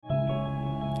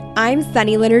I'm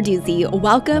Sunny Lenarduzzi.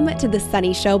 Welcome to the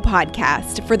Sunny Show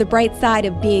podcast for the bright side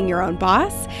of being your own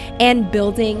boss and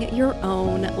building your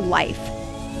own life.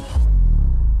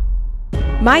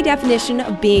 My definition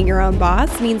of being your own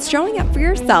boss means showing up for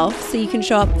yourself so you can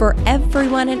show up for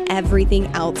everyone and everything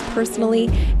else personally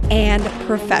and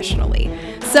professionally.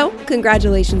 So,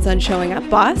 congratulations on showing up,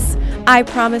 boss. I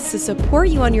promise to support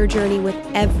you on your journey with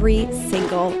every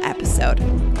single episode.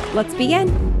 Let's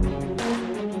begin.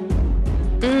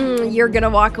 You're going to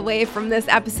walk away from this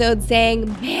episode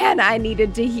saying, man, I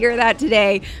needed to hear that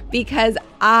today, because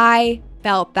I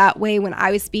felt that way when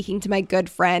I was speaking to my good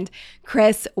friend,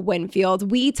 Chris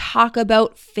Winfield. We talk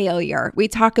about failure. We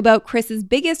talk about Chris's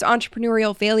biggest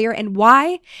entrepreneurial failure and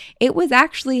why it was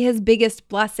actually his biggest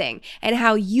blessing, and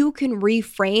how you can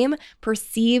reframe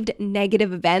perceived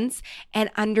negative events and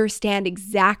understand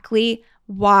exactly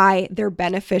why they're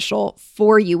beneficial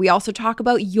for you. We also talk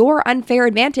about your unfair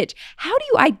advantage. How do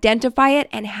you identify it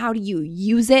and how do you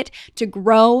use it to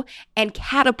grow and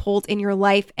catapult in your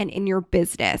life and in your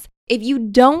business? If you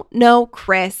don't know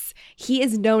Chris, he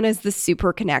is known as the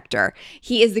Super Connector.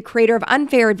 He is the creator of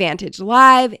Unfair Advantage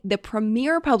Live, the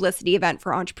premier publicity event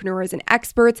for entrepreneurs and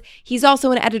experts. He's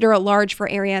also an editor-at-large for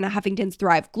Arianna Huffington's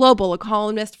Thrive Global, a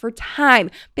columnist for Time,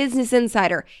 Business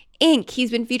Insider, Inc. He's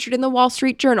been featured in the Wall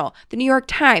Street Journal, the New York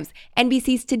Times,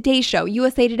 NBC's Today Show,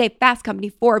 USA Today, Fast Company,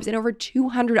 Forbes, and over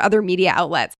 200 other media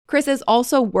outlets. Chris has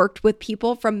also worked with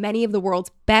people from many of the world's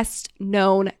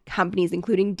best-known companies,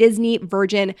 including Disney,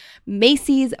 Virgin,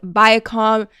 Macy's,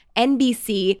 Viacom,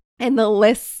 NBC, and the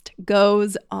list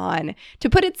goes on.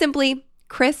 To put it simply,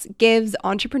 Chris gives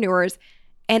entrepreneurs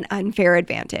an unfair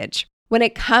advantage when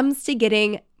it comes to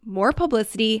getting more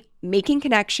publicity, making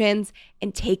connections,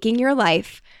 and taking your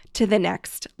life to the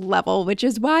next level, which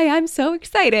is why I'm so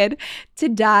excited to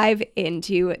dive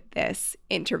into this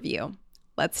interview.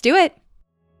 Let's do it.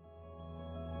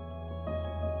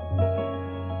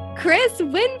 Chris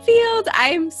Winfield,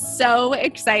 I'm so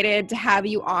excited to have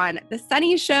you on the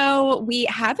Sunny Show. We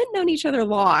haven't known each other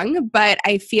long, but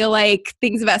I feel like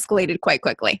things have escalated quite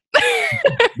quickly.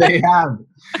 They have.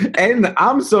 And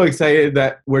I'm so excited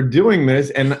that we're doing this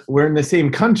and we're in the same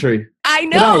country. I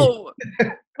know.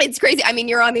 It's crazy. I mean,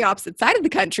 you're on the opposite side of the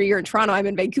country. You're in Toronto, I'm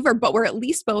in Vancouver, but we're at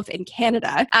least both in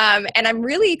Canada. And I'm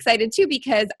really excited too,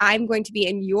 because I'm going to be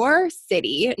in your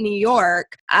city, New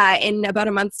York, in about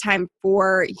a month's time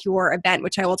for your event,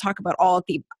 which I will talk about all at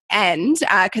the end,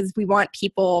 because we want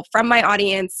people from my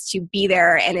audience to be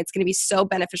there, and it's going to be so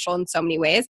beneficial in so many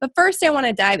ways. But first, I want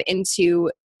to dive into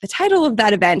the title of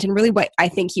that event and really what I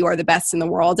think you are the best in the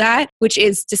world at, which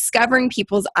is discovering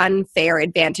people's unfair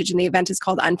advantage. And the event is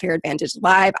called Unfair Advantage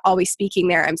Live. I'll be speaking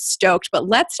there. I'm stoked. But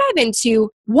let's dive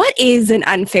into, what is an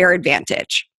unfair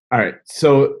advantage? All right.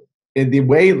 So let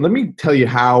me tell you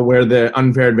where the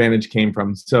unfair advantage came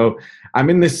from. So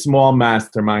I'm in this small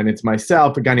mastermind. It's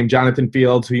myself, a guy named Jonathan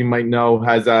Fields, who you might know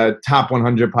has a top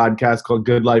 100 podcast called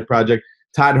Good Life Project.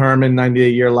 Todd Herman,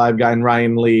 98-year live guy, and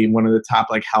Ryan Lee, one of the top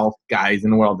health guys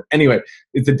in the world. Anyway,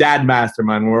 it's a dad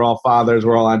mastermind. We're all fathers.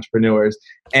 We're all entrepreneurs.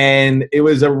 And it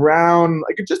was around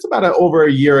just about over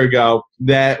a year ago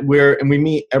that we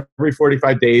meet every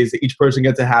 45 days. Each person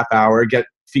gets a half hour, get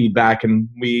feedback, and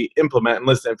we implement and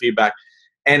listen to feedback.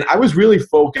 And I was really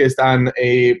focused on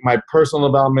my personal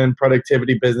development,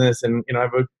 productivity business. And, I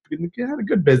have a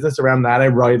good business around that. I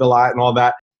write a lot and all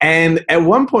that. And at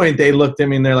one point they looked at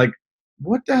me and they're like,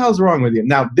 what the hell's wrong with you?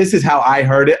 Now, this is how I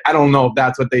heard it. I don't know if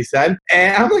that's what they said.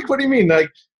 And I'm like, what do you mean?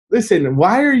 Like, listen,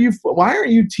 why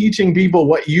aren't you teaching people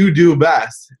what you do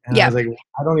best? And I was like,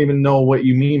 I don't even know what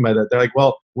you mean by that. They're like,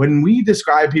 well, when we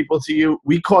describe people to you,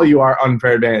 we call you our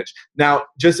unfair advantage. Now,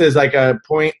 just as a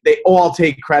point, they all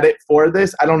take credit for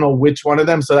this. I don't know which one of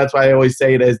them. So that's why I always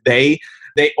say it as they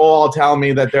all tell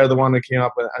me that they're the one that came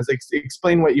up with it. I was like,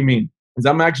 explain what you mean. Because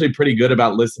I'm actually pretty good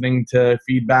about listening to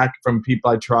feedback from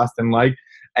people I trust and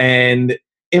and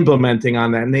implementing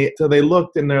on that. So they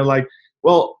looked and they're like,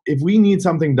 well, if we need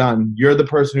something done, you're the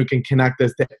person who can connect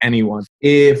us to anyone.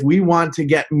 If we want to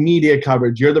get media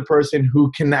coverage, you're the person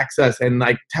who connects us and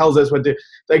tells us what to,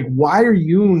 why are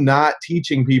you not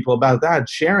teaching people about that,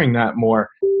 sharing that more?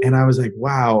 And I was like,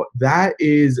 wow, that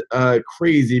is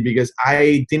crazy, because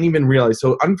I didn't even realize.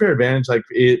 So unfair advantage,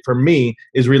 for me,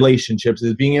 is relationships,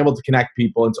 is being able to connect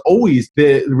people. It's always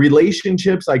the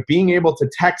relationships, being able to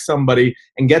text somebody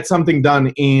and get something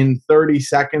done in 30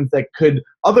 seconds that could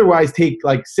otherwise take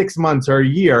 6 months or a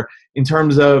year, in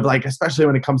terms of especially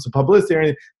when it comes to publicity or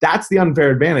anything. That's the unfair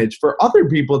advantage. For other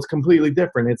people, it's completely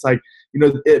different. It's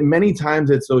many times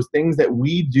it's those things that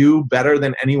we do better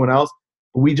than anyone else,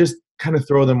 but we just kind of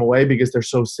throw them away because they're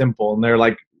so simple and they're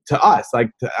to us.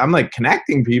 I'm like,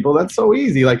 connecting people, that's so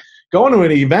easy. Like going to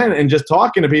an event and just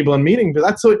talking to people and meeting people,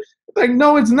 that's so like,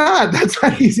 no, it's not. That's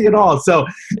not easy at all. So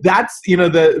that's,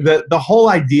 the whole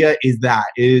idea is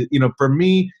for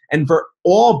me and for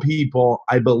all people,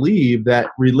 I believe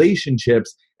that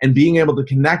relationships and being able to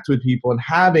connect with people and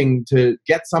having to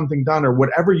get something done or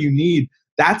whatever you need,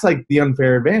 that's like the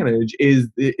unfair advantage is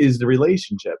the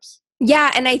relationships.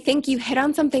 Yeah. And I think you hit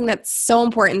on something that's so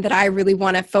important that I really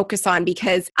want to focus on,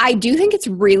 because I do think it's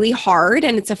really hard.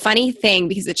 And it's a funny thing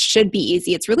because it should be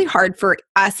easy. It's really hard for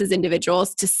us as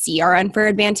individuals to see our unfair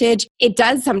advantage. It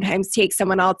does sometimes take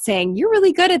someone else saying, you're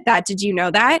really good at that. Did you know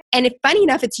that? And if funny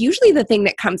enough, it's usually the thing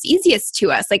that comes easiest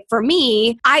to us. Like for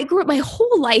me, I grew up my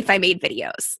whole life, I made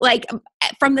videos. Like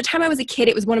from the time I was a kid,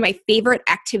 it was one of my favorite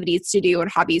activities to do and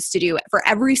hobbies to do. For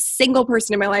every single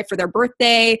person in my life, for their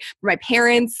birthday, for my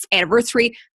parents' anniversary,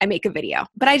 I make a video.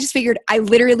 But I just figured, I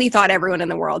literally thought everyone in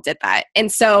the world did that.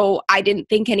 And so I didn't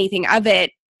think anything of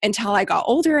it until I got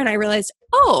older and I realized,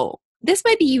 oh, this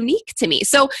might be unique to me.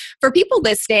 So for people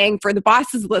listening, for the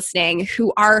bosses listening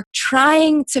who are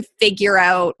trying to figure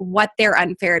out what their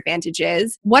unfair advantage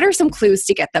is, what are some clues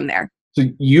to get them there? So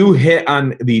you hit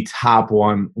on the top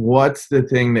one. What's the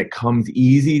thing that comes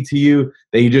easy to you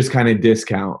that you just kind of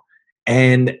discount?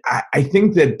 And I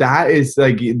think that is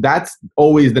that's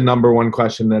always the number one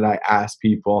question that I ask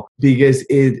people, because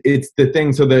it's the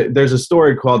thing. So there's a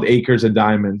story called Acres of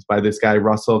Diamonds by this guy,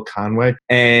 Russell Conway.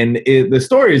 And the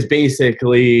story is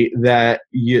basically that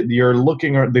you're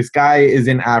looking, this guy is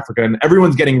in Africa and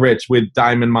everyone's getting rich with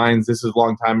diamond mines. This is a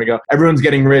long time ago. Everyone's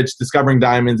getting rich, discovering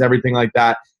diamonds, everything like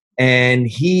that. And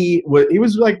he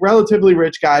was like relatively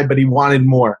rich guy, but he wanted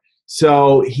more.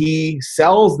 So he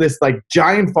sells this like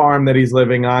giant farm that he's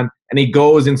living on, and he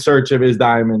goes in search of his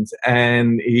diamonds,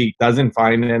 and he doesn't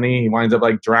find any. He winds up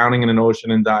like drowning in an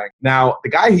ocean and dying. Now, the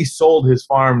guy he sold his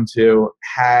farm to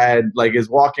is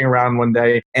walking around one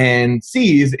day and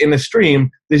sees in a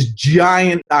stream this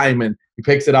giant diamond. He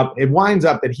picks it up. It winds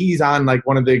up that he's on like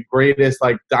one of the greatest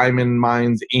like diamond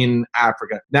mines in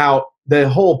Africa. Now, the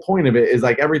whole point of it is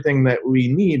like everything that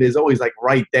we need is always like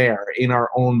right there in our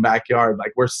own backyard.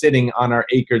 Like we're sitting on our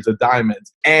acres of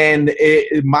diamonds. And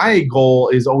my goal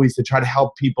is always to try to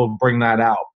help people bring that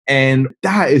out. And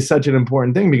that is such an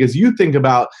important thing, because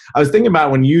I was thinking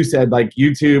about when you said like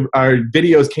YouTube, our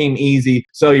videos came easy.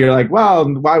 So you're like,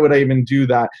 well, why would I even do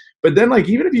that? But then like,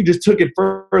 even if you just took it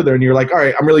further and you're like, all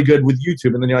right, I'm really good with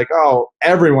YouTube. And then you're like, oh,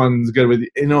 everyone's good with,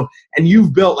 and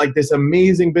you've built like this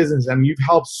amazing business and you've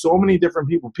helped so many different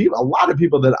people, a lot of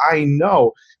people that I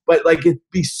know, but like it'd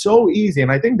be so easy.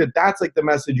 And I think that that's like the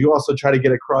message you also try to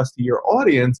get across to your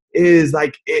audience is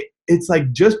like, it's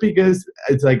like, just because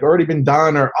it's like already been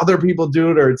done or other people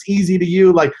do it or it's easy to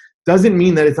you, like doesn't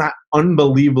mean that it's not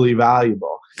unbelievably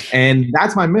valuable. And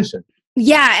that's my mission.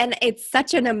 Yeah. And it's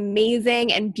such an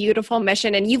amazing and beautiful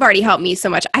mission. And you've already helped me so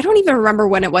much. I don't even remember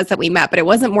when it was that we met, but it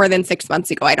wasn't more than 6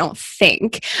 months ago, I don't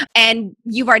think. And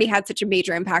you've already had such a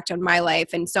major impact on my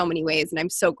life in so many ways. And I'm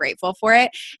so grateful for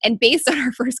it. And based on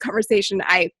our first conversation,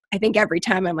 I think every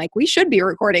time I'm like, we should be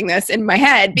recording this in my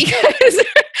head because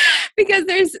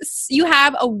you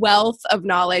have a wealth of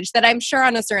knowledge that I'm sure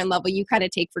on a certain level you kind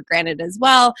of take for granted as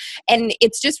well. And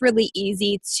it's just really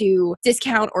easy to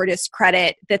discount or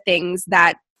discredit the things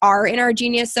that are in our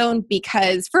genius zone,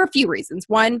 because for a few reasons.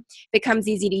 One, if it comes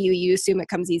easy to you, you assume it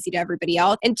comes easy to everybody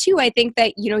else. And two, I think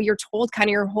that, you're told kind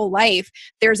of your whole life,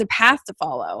 there's a path to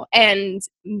follow, and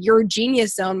your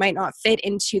genius zone might not fit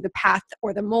into the path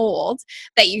or the mold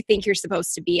that you think you're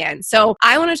supposed to be in. So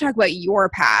I want to talk about your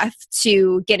path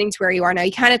to getting to where you are now.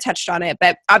 You kind of touched on it,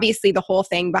 but obviously the whole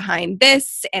thing behind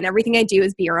this and everything I do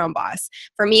is be your own boss.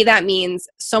 For me, that means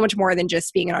so much more than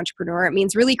just being an entrepreneur. It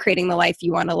means really creating the life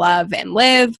you want to love and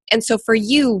live. And so for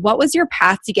you, what was your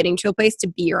path to getting to a place to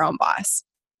be your own boss?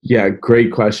 Yeah,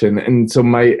 great question. And so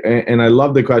I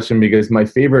love the question because my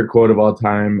favorite quote of all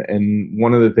time, and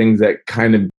one of the things that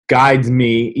kind of guides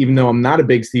me, even though I'm not a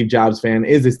big Steve Jobs fan,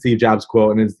 is a Steve Jobs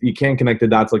quote. And it's, you can't connect the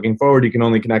dots looking forward. You can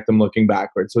only connect them looking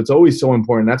backwards. So it's always so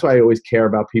important. That's why I always care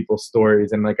about people's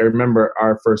stories. And like, I remember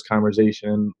our first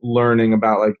conversation learning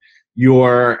about like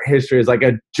your history as like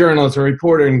a journalist or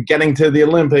reporter and getting to the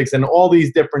Olympics and all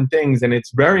these different things. And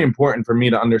it's very important for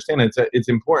me to understand. It's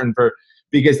important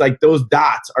because like those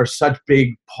dots are such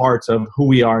big parts of who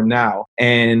we are now.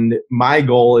 And my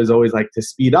goal is always like to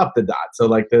speed up the dots. So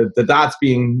like the dots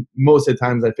being, most of the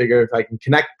times I figure if I can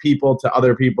connect people to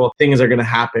other people, things are going to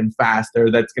happen faster.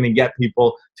 That's going to get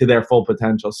people to their full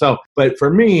potential. So, but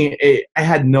for me, I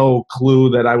had no clue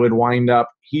that I would wind up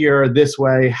here, this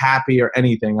way, happy or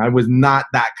anything. I was not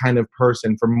that kind of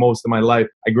person for most of my life.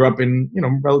 I grew up in,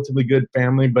 relatively good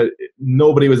family, but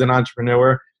nobody was an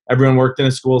entrepreneur. Everyone worked in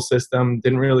a school system,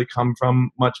 didn't really come from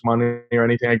much money or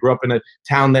anything. I grew up in a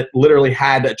town that literally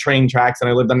had train tracks, and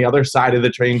I lived on the other side of the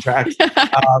train tracks.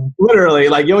 Literally,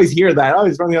 like you always hear that. Oh,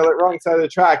 he's from the wrong side of the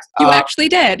tracks. You actually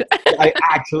did. I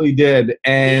actually did.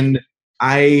 And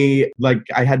I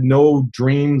had no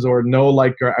dreams or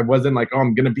or I wasn't like, oh,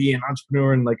 I'm going to be an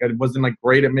entrepreneur. And like, I wasn't like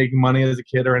great at making money as a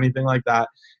kid or anything like that.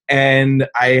 And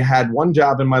I had one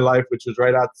job in my life, which was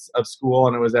right out of school.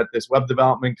 And it was at this web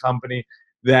development company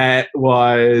that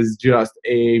was just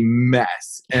a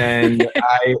mess. And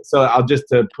so I'll just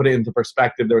to put it into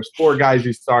perspective, there was 4 guys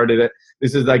who started it.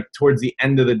 This is like towards the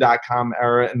end of the .com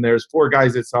era. And there's 4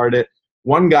 guys that started it.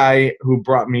 One guy who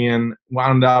brought me in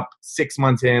wound up 6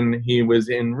 months in. He was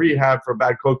in rehab for a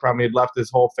bad coke problem. He had left his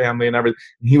whole family and everything.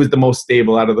 He was the most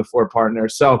stable out of the 4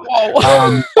 partners. So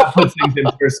that puts things in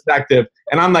perspective.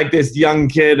 And I'm like this young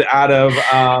kid out of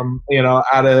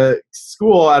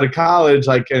school, out of college,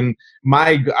 and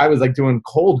I was like doing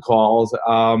cold calls,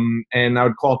 and I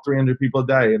would call 300 people a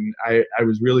day. And I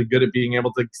was really good at being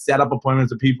able to set up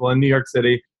appointments with people in New York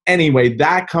City. Anyway,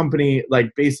 that company,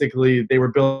 basically they were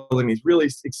building these really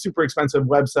super expensive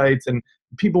websites, and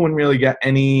people wouldn't really get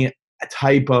any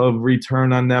type of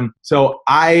return on them. So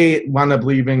I wound up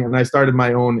leaving, and I started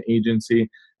my own agency,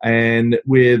 and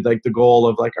with the goal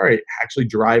of all right, actually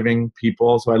driving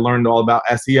people. So I learned all about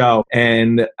SEO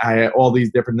and all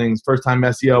these different things. First time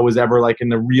SEO was ever in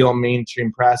the real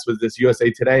mainstream press was this USA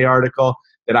Today article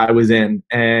that I was in.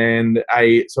 And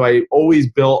I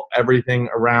always built everything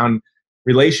around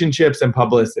relationships and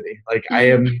publicity. I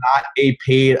am not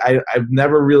I've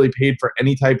never really paid for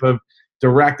any type of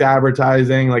direct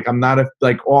advertising. I'm not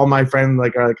all my friends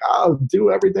are like, oh, do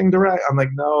everything direct. I'm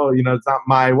like, no, it's not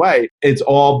my way. It's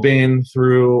all been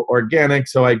through organic.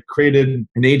 So I created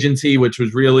an agency, which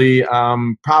was really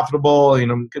profitable,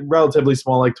 relatively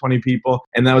small, 20 people.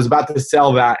 And I was about to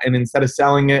sell that. And instead of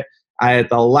selling it, at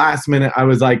the last minute, I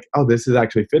was like, oh, this is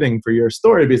actually fitting for your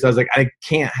story, because I was like, I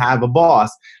can't have a boss.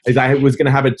 I was going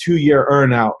to have a 2-year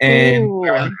earnout. And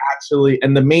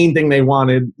and the main thing they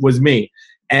wanted was me.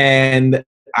 And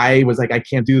I was like, I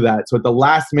can't do that. So at the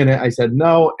last minute, I said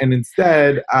no. And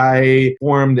instead, I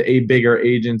formed a bigger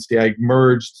agency. I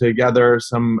merged together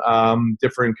some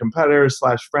different competitors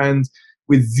 / friends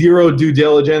with zero due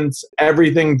diligence,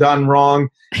 everything done wrong.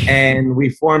 And we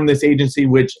formed this agency,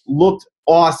 which looked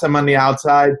awesome on the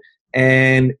outside,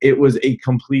 and it was a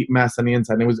complete mess on the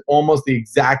inside. It was almost the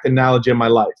exact analogy of my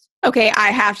life. Okay,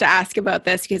 I have to ask about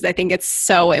this because I think it's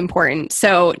so important.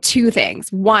 So 2 things.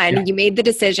 One, You made the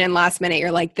decision last minute.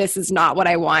 You're like, this is not what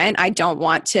I want. I don't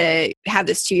want to have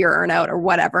this 2-year earnout or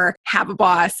whatever, have a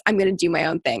boss. I'm going to do my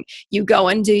own thing. You go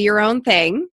and do your own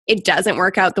thing. It doesn't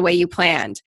work out the way you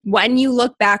planned. When you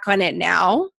look back on it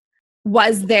now,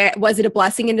 was it a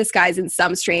blessing in disguise in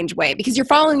some strange way? Because you're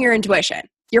following your intuition.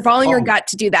 You're following your gut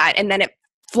to do that, and then it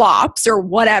flops or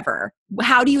whatever.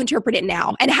 How do you interpret it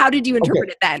now? And how did you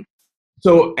interpret it then?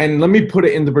 So, and let me put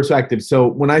it into perspective. So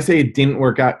when I say it didn't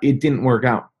work out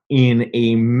in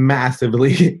a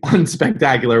massively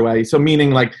unspectacular way. So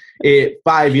meaning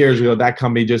 5 years ago, that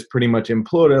company just pretty much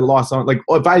imploded, lost on,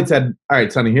 if I had said, all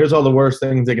right, Sonny, here's all the worst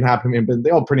things that can happen in business,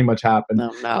 they all pretty much happened.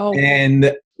 No.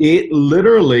 And it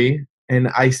literally, and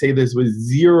I say this with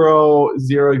zero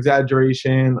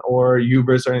exaggeration or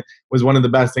hubris, was one of the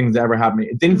best things that ever happened to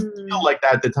me. It didn't feel like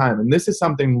that at the time. And this is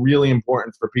something really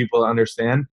important for people to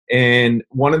understand. And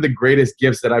one of the greatest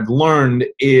gifts that I've learned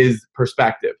is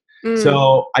perspective.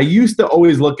 So I used to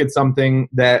always look at something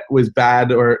that was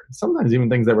bad, or sometimes even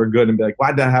things that were good, and be like,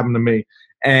 why'd that happen to me?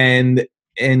 And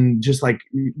just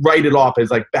write it off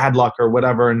as bad luck or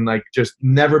whatever, and just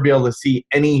never be able to see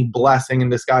any blessing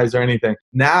in disguise or anything.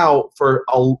 Now for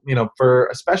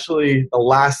especially the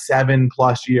last 7+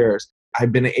 years,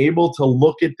 I've been able to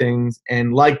look at things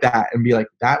and that and be like,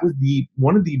 that was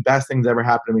one of the best things ever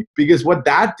happened to me. Because what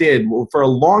that did for a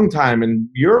long time, and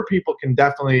your people can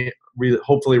definitely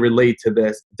hopefully relate to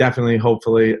this. Definitely,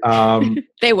 hopefully.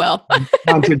 They will.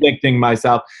 Contradicting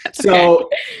myself. So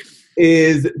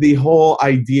is the whole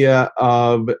idea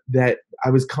of that I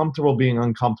was comfortable being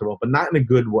uncomfortable, but not in a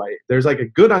good way. There's a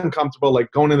good uncomfortable,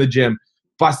 going to the gym,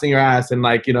 busting your ass and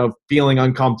feeling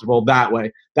uncomfortable that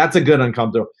way. That's a good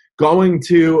uncomfortable. Going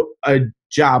to a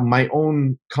job, my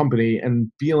own company, and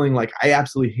feeling like I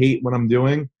absolutely hate what I'm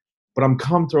doing, but I'm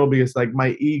comfortable because like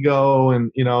my ego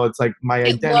and, it's like my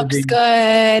It looks identity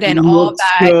good and all looks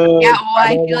that. good. Yeah, well,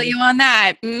 I feel you on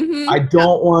that. I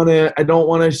don't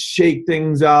want to shake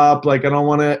things up. Like I don't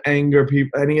want to anger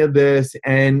people, any of this.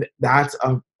 And that's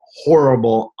a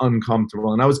horrible,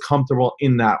 uncomfortable. And I was comfortable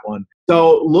in that one.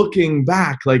 So looking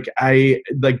back, like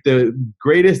the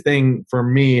greatest thing for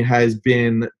me has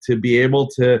been to be able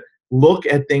to look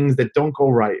at things that don't go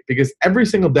right, because every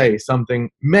single day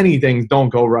many things don't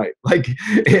go right. Like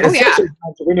especially as an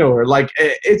entrepreneur, like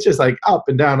it's just like up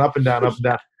and down, up and down, up and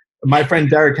down. My friend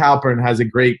Derek Halpern has a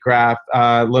great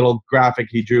little graphic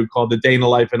he drew called "The Day in the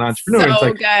Life of an Entrepreneur." So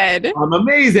it's like, good. I'm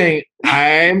amazing.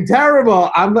 I'm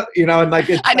terrible. I'm, and like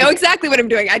I know exactly what I'm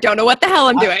doing. I don't know what the hell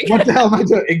I'm doing. What the hell am I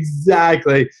doing?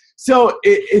 Exactly. So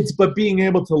but being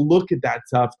able to look at that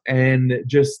stuff and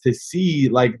just to see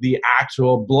like the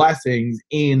actual blessings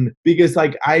because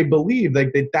like I believe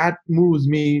like that moved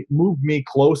me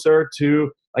closer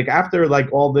to, like, after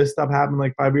like all this stuff happened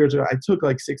like 5 years ago, I took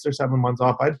like 6 or 7 months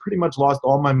off. I'd pretty much lost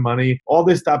all my money. All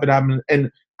this stuff had happened and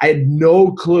I had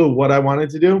no clue what I wanted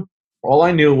to do. All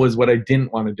I knew was what I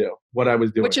didn't want to do, what I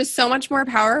was doing. Which is so much more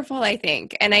powerful, I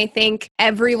think. And I think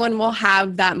everyone will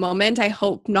have that moment. I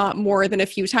hope not more than a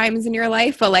few times in your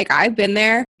life, but like I've been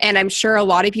there. And I'm sure a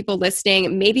lot of people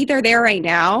listening, maybe they're there right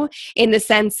now in the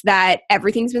sense that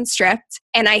everything's been stripped.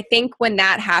 And I think when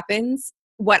that happens,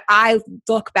 what I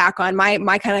look back on, my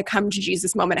kind of come to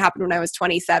Jesus moment happened when I was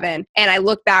 27. And I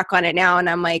look back on it now and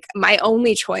I'm like, my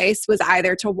only choice was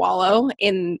either to wallow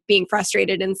in being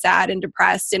frustrated and sad and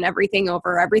depressed and everything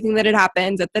over everything that had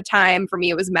happened at the time. For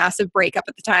me, it was a massive breakup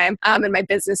at the time, and my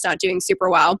business not doing super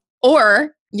well.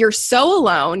 Or you're so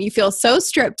alone, you feel so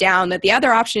stripped down that the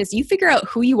other option is you figure out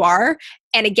who you are.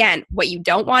 And again, what you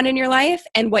don't want in your life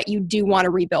and what you do want to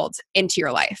rebuild into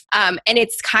your life. And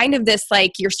it's kind of this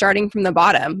like you're starting from the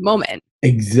bottom moment.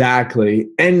 Exactly.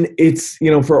 And it's,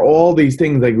 for all these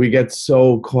things, like we get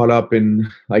so caught up in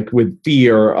like with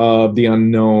fear of the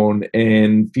unknown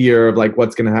and fear of like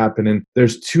what's going to happen. And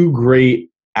there's two great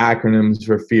acronyms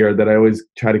for fear that I always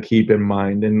try to keep in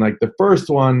mind. And like the first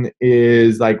one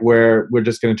is like where we're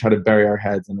just going to try to bury our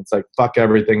heads and it's like fuck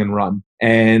everything and run.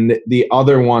 And the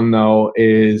other one though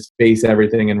is face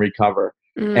everything and recover.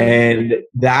 And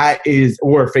that is,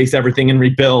 or face everything and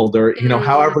rebuild, or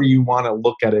however you want to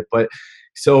look at it. But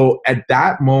so at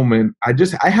that moment, I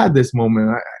had this moment.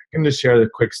 I can just share the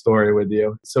quick story with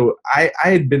you. So I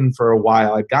had been for a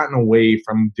while, I'd gotten away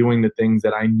from doing the things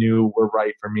that I knew were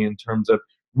right for me in terms of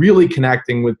really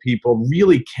connecting with people,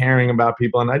 really caring about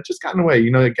people. And I'd just gotten away,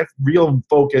 it gets real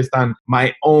focused on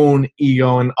my own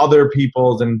ego and other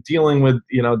people's and dealing with,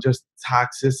 just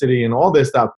toxicity and all this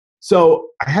stuff. So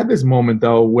I had this moment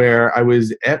though, where I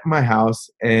was at my house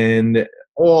and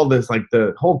all this, like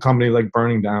the whole company, like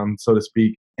burning down, so to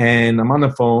speak. And I'm on the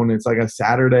phone. It's like a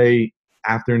Saturday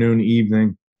afternoon,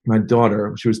 evening. My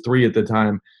daughter, she was 3 at the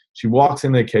time. She walks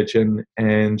in the kitchen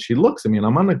and she looks at me and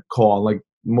I'm on a call, like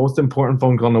most important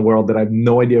phone call in the world that I have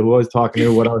no idea who I was talking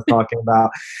to, what I was talking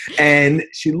about. And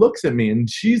she looks at me and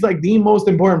she's like the most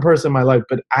important person in my life.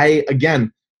 But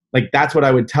again, like that's what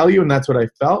I would tell you and that's what I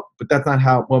felt, but that's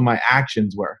not what my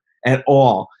actions were at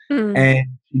all. And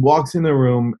she walks in the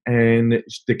room and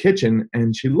the kitchen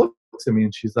and she looks at me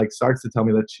and she's like, starts to tell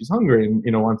me that she's hungry and,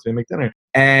 wants me to make dinner.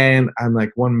 And I'm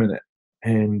like, 1 minute.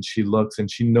 And she looks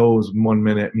and she knows 1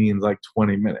 minute means like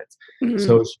 20 minutes.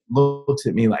 So she looks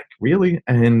at me like, really?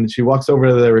 And she walks over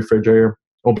to the refrigerator,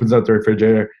 opens up the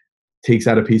refrigerator, takes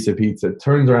out a piece of pizza,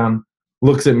 turns around,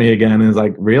 looks at me again and is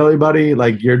like, really, buddy?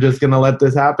 Like, you're just going to let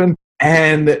this happen?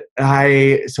 And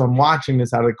so I'm watching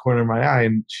this out of the corner of my eye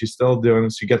and she's still doing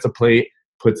it. She gets a plate,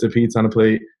 puts the pizza on a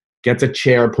plate, gets a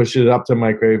chair, pushes it up to the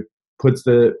microwave, puts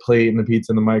the plate and the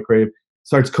pizza in the microwave,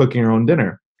 starts cooking her own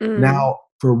dinner. Now,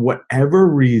 for whatever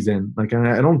reason, like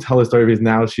I don't tell the story because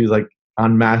now she's like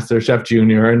on Master Chef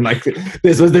Junior and like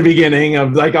this was the beginning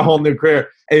of like a whole new career.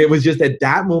 And it was just at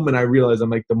that moment I realized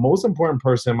I'm like the most important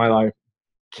person in my life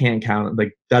can't count,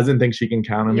 like doesn't think she can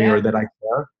count on me or that I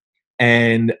care.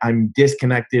 And I'm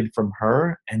disconnected from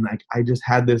her. And like, I just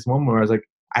had this moment where I was like,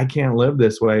 I can't live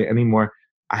this way anymore.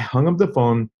 I hung up the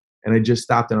phone and I just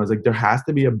stopped and I was like, there has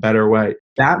to be a better way.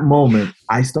 That moment,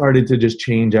 I started to just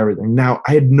change everything. Now,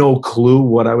 I had no clue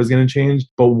what I was going to change.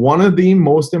 But one of the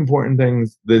most important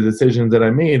things, the decisions that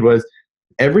I made was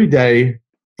every day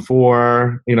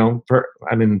I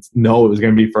didn't know it was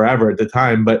going to be forever at the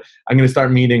time, but I'm going to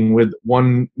start meeting with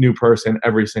one new person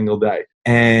every single day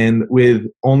and with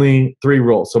only 3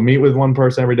 rules. So meet with one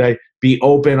person every day, be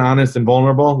open, honest, and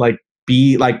vulnerable, like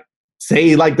be like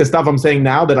say like the stuff I'm saying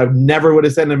now that I never would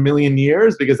have said in a million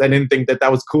years because I didn't think that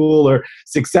that was cool or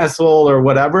successful or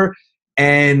whatever.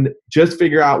 And just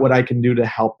figure out what I can do to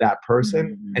help that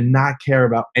person and not care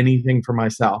about anything for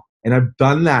myself. And I've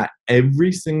done that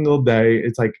every single day.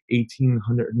 It's like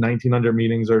 1,800, 1,900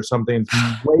 meetings or something.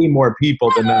 It's way more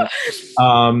people than that.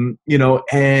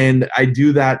 And I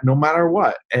do that no matter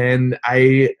what. And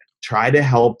I try to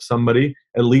help somebody,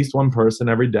 at least one person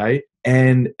every day.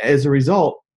 And as a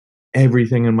result,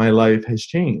 everything in my life has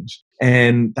changed.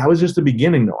 And that was just the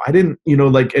beginning though. I didn't,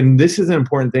 and this is an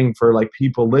important thing for like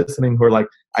people listening who are like,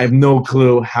 I have no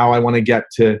clue how I want to get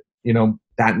to,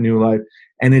 that new life.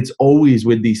 And it's always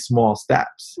with these small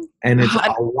steps. And it's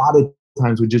a lot of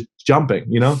times with just jumping,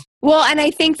 Well, and I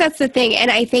think that's the thing.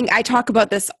 And I think I talk about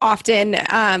this often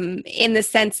in the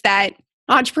sense that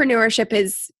entrepreneurship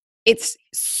it's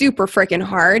super freaking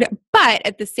hard. But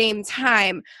at the same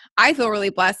time, I feel really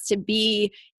blessed to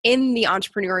be in the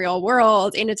entrepreneurial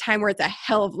world in a time where it's a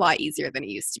hell of a lot easier than it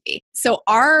used to be. So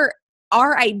our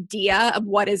idea of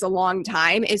what is a long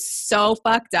time is so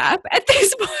fucked up at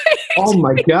this point. Oh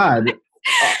my God.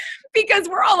 Because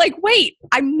we're all like, wait,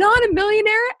 I'm not a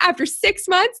millionaire after 6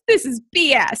 months? This is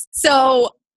BS.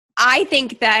 So I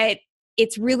think that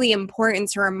it's really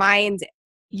important to remind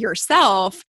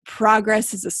yourself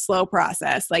progress is a slow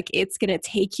process. Like it's going to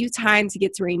take you time to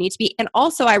get to where you need to be. And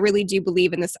also I really do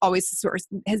believe, and this always sort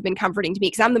of has been comforting to me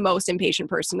because I'm the most impatient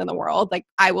person in the world. Like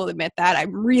I will admit that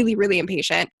I'm really, really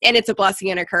impatient, and it's a blessing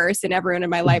and a curse, and everyone in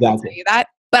my life will tell you that.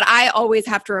 But I always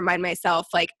have to remind myself,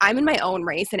 like, I'm in my own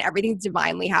race and everything's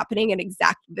divinely happening at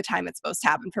exactly the time it's supposed to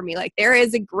happen for me. Like, there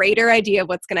is a greater idea of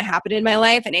what's going to happen in my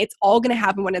life, and it's all going to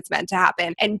happen when it's meant to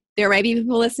happen. And there might be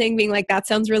people listening being like, that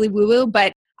sounds really woo-woo,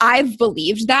 but I've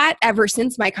believed that ever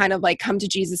since my kind of like come to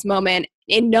Jesus moment,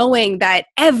 in knowing that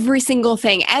every single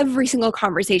thing, every single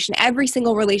conversation, every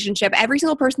single relationship, every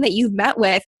single person that you've met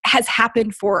with has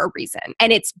happened for a reason.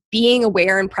 And it's being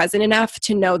aware and present enough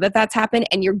to know that that's happened,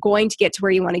 and you're going to get to where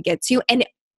you want to get to. And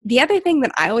the other thing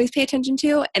that I always pay attention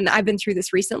to, and I've been through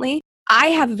this recently, I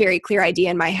have a very clear idea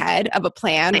in my head of a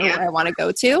plan or where I want to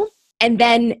go to. And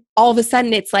then all of a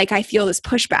sudden it's like I feel this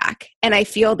pushback, and I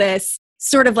feel this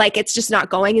sort of like it's just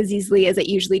not going as easily as it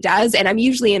usually does. And I'm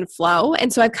usually in flow.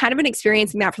 And so I've kind of been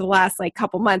experiencing that for the last like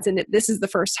couple months. And this is the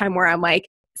first time where I'm like,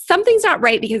 something's not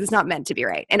right because it's not meant to be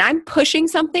right. And I'm pushing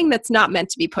something that's not meant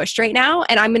to be pushed right now.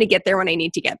 And I'm going to get there when I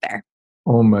need to get there.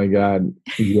 Oh my God.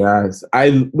 Yes.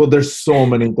 There's so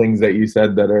many things that you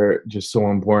said that are just so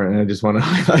important. And I just want to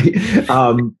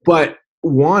highlight, but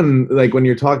one, like when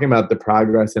you're talking about the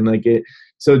progress and like a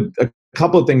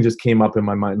couple of things just came up in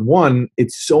my mind. One,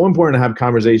 it's so important to have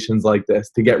conversations like this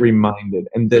to get reminded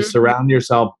and to surround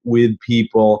yourself with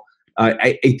people.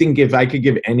 I think if I could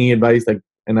give any advice, like,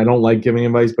 and I don't like giving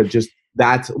advice, but just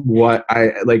that's what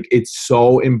I like. It's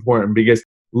so important because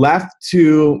left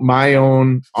to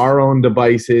our own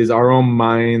devices, our own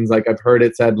minds, like I've heard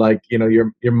it said, like,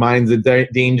 your mind's a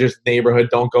dangerous neighborhood.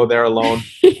 Don't go there alone.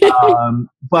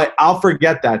 But I'll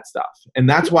forget that stuff. And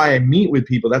that's why I meet with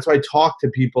people. That's why I talk to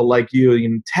people like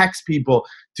you text people,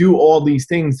 do all these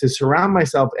things to surround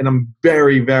myself. And I'm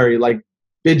very, very like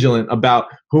vigilant about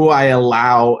who I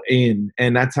allow in.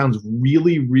 And that sounds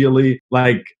really, really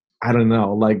like, I don't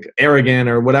know, like arrogant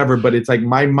or whatever, but it's like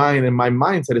my mind and my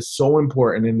mindset is so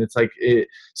important. And it's like,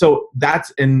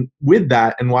 and with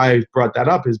that, and why I brought that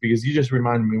up is because you just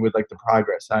reminded me with like the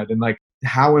progress side and like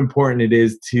how important it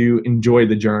is to enjoy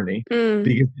the journey because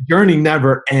the journey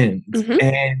never ends.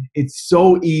 And it's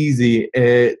so easy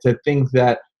to think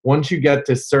that once you get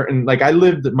to certain, like I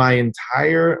lived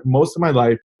most of my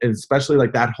life, and especially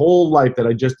like that whole life that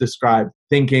I just described,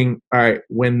 thinking, all right,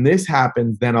 when this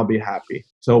happens, then I'll be happy.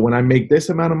 So when I make this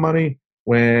amount of money,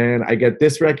 when I get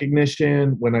this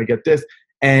recognition, when I get this,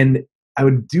 and I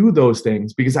would do those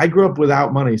things because I grew up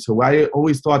without money. So I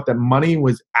always thought that money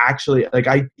was actually, like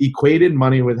I equated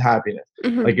money with happiness.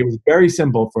 Like it was very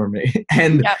simple for me.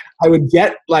 And I would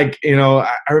get like,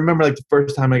 I remember like the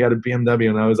first time I got a BMW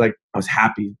and I was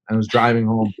happy. I was driving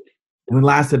home. And it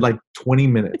lasted like 20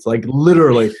 minutes, like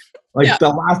literally. Like the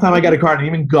last time I got a car, I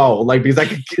didn't even go, like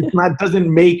because it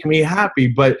doesn't make me happy,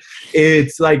 but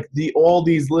it's like all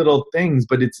these little things.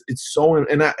 But it's so,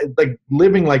 and like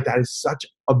living like that is such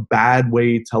a bad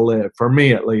way to live for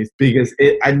me at least, because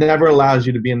it never allows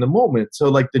you to be in the moment. So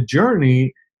like the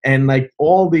journey and like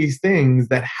all these things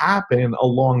that happen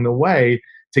along the way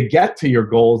to get to your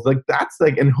goals, like that's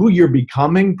like, and who you're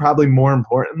becoming, probably more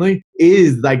importantly,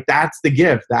 is like, that's the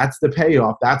gift, that's the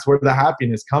payoff, that's where the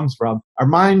happiness comes from. Our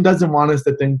mind doesn't want us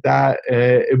to think that,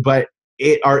 but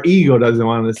our ego doesn't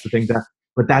want us to think that.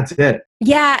 but that's it.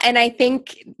 Yeah. And I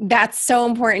think that's so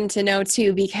important to know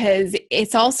too, because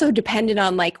it's also dependent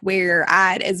on like where you're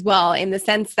at as well, in the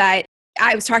sense that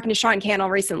I was talking to Sean Cannell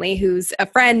recently, who's a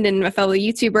friend and a fellow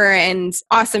YouTuber and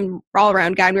awesome all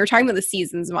around guy. And we were talking about the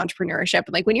seasons of entrepreneurship.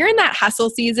 Like when you're in that hustle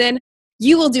season,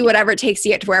 you will do whatever it takes to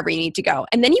get to wherever you need to go.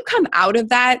 And then you come out of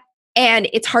that and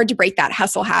it's hard to break that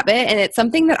hustle habit. And it's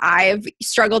something that I've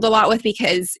struggled a lot with,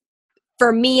 because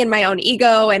for me and my own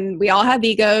ego, and we all have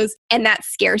egos, and that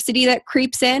scarcity that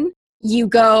creeps in, you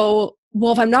go,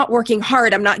 well, if I'm not working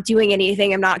hard, I'm not doing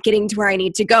anything, I'm not getting to where I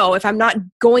need to go. If I'm not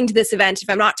going to this event, if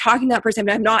I'm not talking to that person,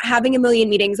 if I'm not having a million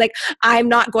meetings, like I'm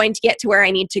not going to get to where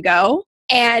I need to go.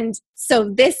 And so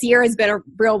this year has been a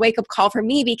real wake-up call for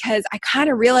me, because I kind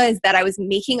of realized that I was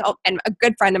and a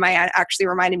good friend of mine actually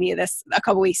reminded me of this a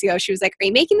couple weeks ago. She was like, are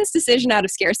you making this decision out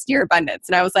of scarcity or abundance?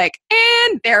 And I was like,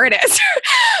 and there it is.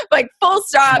 Like full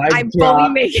stop. I'm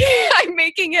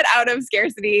making it out of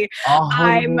scarcity.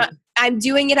 I'm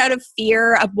doing it out of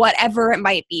fear of whatever it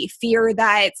might be. Fear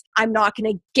that I'm not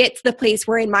going to get to the place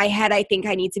where in my head I think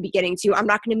I need to be getting to. I'm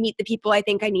not going to meet the people I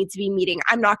think I need to be meeting.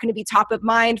 I'm not going to be top of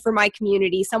mind for my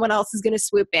community. Someone else is going to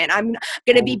swoop in. I'm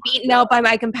going to be beaten out by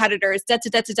my competitors.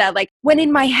 Like when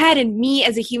in my head and me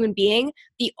as a human being,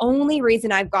 the only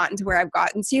reason I've gotten to where I've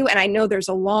gotten to, and I know there's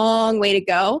a long way to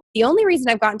go, the only reason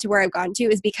I've gotten to where I've gotten to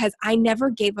is because I never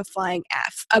gave a flying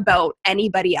F about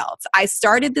anybody else. I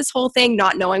started this whole thing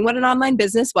not knowing what an online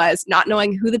business was, not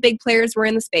knowing who the big players were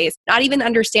in the space, not even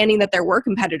understanding that there were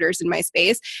competitors in my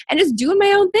space, and just doing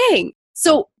my own thing.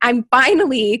 So I'm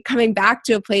finally coming back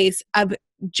to a place of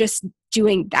just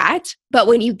doing that. But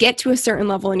when you get to a certain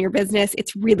level in your business,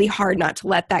 it's really hard not to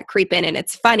let that creep in. And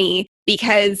it's funny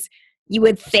because you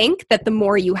would think that the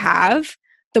more you have,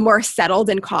 the more settled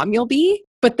and calm you'll be.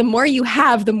 But the more you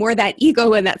have, the more that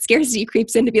ego and that scarcity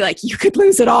creeps in to be like, you could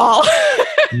lose it all.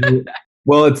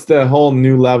 Well, it's the whole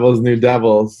new levels, new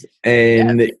devils.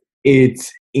 And yes.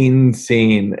 It's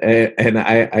insane. And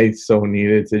I so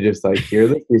needed to just like hear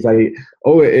this, because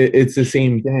it's the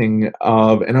same thing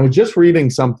and I was just reading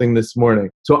something this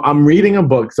morning. So I'm reading a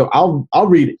book. So I'll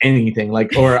read anything,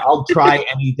 like, or I'll try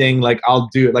anything. Like I'll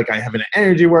do it. Like I have an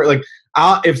energy work. Like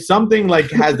if something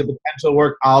like has the potential to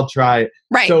work, I'll try it.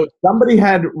 Right. So somebody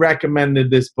had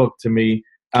recommended this book to me.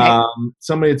 Okay.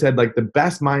 Somebody had said like the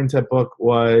best mindset book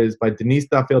was by Denise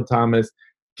Duffield Thomas,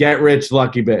 Get Rich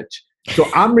Lucky Bitch. So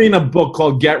I'm reading a book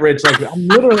called Get Rich Lucky. I'm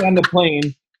literally on the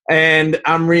plane and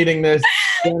I'm reading this.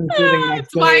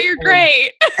 That's why you're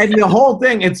great. And the whole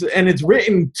thing, it's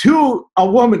written to a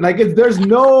woman. Like there's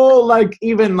no like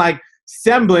even like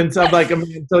semblance of like a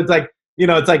man. So it's like,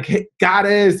 it's like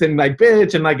goddess and like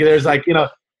bitch and like there's like,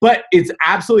 but it's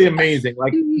absolutely amazing.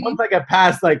 Like once I get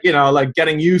past like, like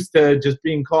getting used to just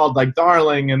being called like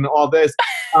darling and all this.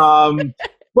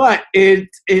 But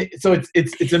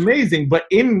it's amazing. But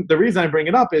the reason I bring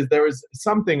it up is there was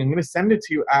something, I'm going to send it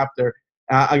to you after.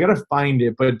 I got to find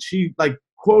it, but she like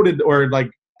quoted or like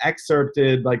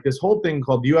excerpted like this whole thing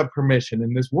called You Have Permission.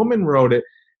 And this woman wrote it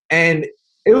and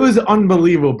it was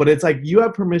unbelievable, but it's like, you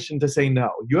have permission to say no.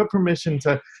 You have permission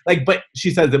to like, but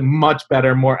she says it much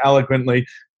better, more eloquently,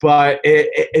 but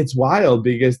it's wild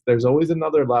because there's always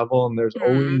another level and there's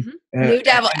always new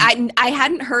devil. I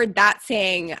hadn't heard that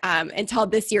saying until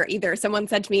this year either. Someone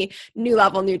said to me, new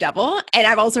level, new devil. And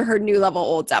I've also heard new level,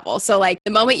 old devil. So like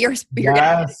the moment you're going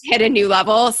to hit a new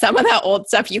level, some of that old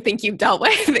stuff you think you've dealt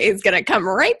with is going to come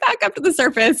right back up to the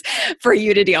surface for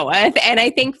you to deal with. And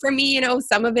I think for me,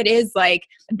 some of it is like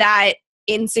that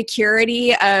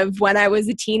insecurity of when I was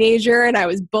a teenager and I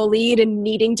was bullied and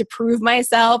needing to prove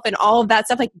myself and all of that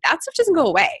stuff, like that stuff doesn't go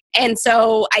away. And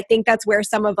so I think that's where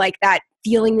some of like that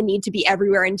feeling the need to be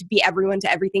everywhere and to be everyone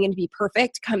to everything and to be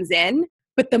perfect comes in.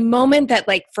 But the moment that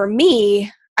like for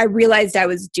me, I realized I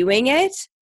was doing it,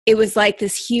 it was like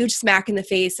this huge smack in the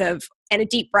face of, and a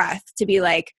deep breath to be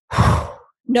like,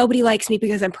 nobody likes me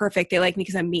because I'm perfect. They like me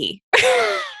because I'm me.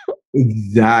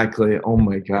 Exactly. Oh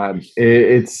my God.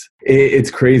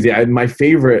 It's crazy. My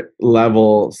favorite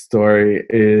level story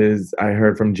is I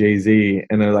heard from Jay-Z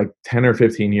and they're like 10 or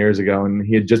 15 years ago. And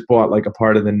he had just bought like a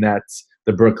part of the Nets,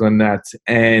 the Brooklyn Nets.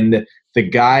 And the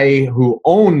guy who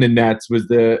owned the Nets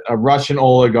was a Russian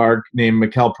oligarch named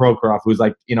Mikhail Prokhorov, who's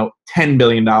like, $10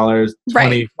 billion,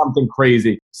 20, something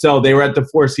crazy. So they were at the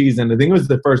Four Seasons. I think it was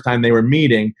the first time they were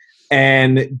meeting.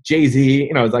 And Jay-Z,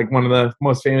 is like one of the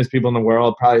most famous people in the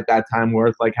world, probably at that time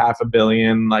worth like $500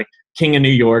 million, like king of New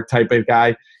York type of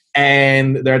guy.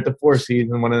 And they're at the Four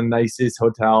Seasons, one of the nicest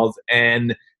hotels,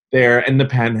 and they're in the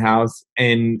penthouse.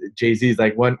 And Jay-Z's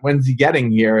like, when's he getting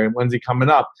here? And when's he coming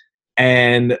up?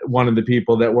 And one of the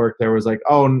people that worked there was like,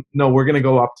 oh, no, we're going to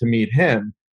go up to meet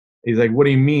him. He's like, what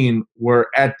do you mean? We're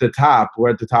at the top. We're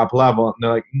at the top level. And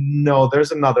they're like, no,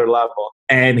 there's another level.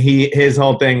 And his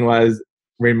whole thing was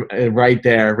right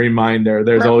there, reminder.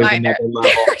 There's always another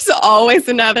level. There's always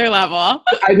another level.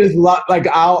 I just love, like,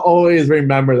 I'll always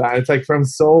remember that. It's like from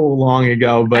so long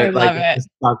ago, but I love it. It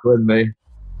stuck with me.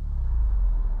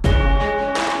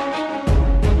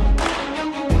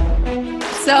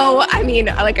 So, I mean,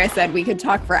 like I said, we could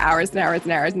talk for hours and hours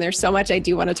and hours, and there's so much I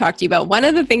do want to talk to you about. One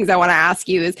of the things I want to ask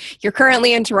you is, you're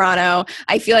currently in Toronto.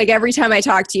 I feel like every time I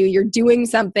talk to you, you're doing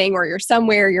something, or you're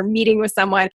somewhere, you're meeting with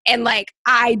someone, and like,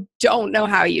 I don't know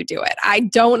how you do it. I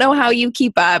don't know how you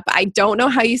keep up. I don't know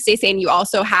how you stay sane. You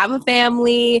also have a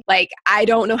family. Like, I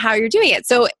don't know how you're doing it.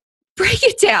 So break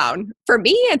it down for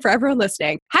me and for everyone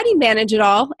listening. How do you manage it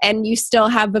all and you still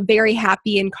have a very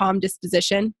happy and calm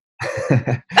disposition?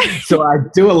 So I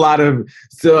do a lot of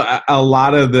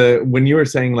the, when you were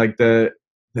saying like the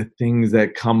things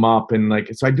that come up, and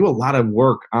like, so I do a lot of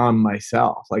work on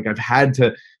myself. Like, I've had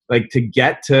to, like, to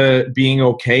get to being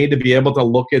okay, to be able to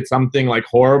look at something like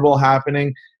horrible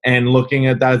happening and looking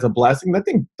at that as a blessing. That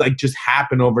thing like just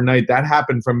happened overnight. That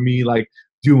happened from me like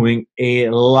doing a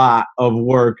lot of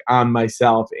work on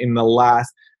myself in the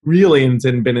last, really, it's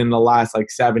been in the last like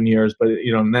 7 years, but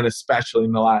and then especially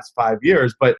in the last 5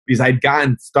 years. But because I'd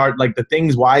like the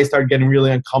things why I started getting really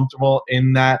uncomfortable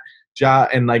in that job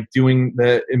and like doing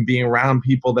and being around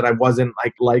people that I wasn't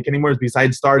like anymore, because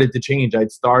I'd started to change.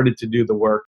 I'd started to do the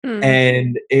work.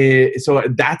 And so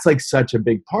that's like such a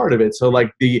big part of it. So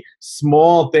like the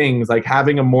small things, like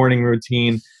having a morning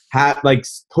routine, like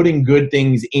putting good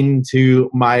things into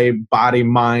my body,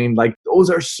 mind, like those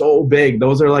are so big.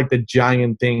 Those are like the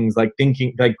giant things, like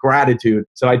thinking, like gratitude.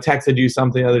 So I texted you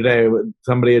something the other day.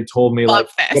 Somebody had told me, like,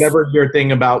 whatever your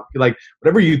thing about, like,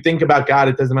 whatever you think about God,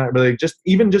 it doesn't matter. But like, just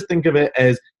think of it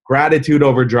as gratitude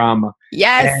over drama.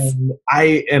 Yes.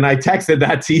 And I texted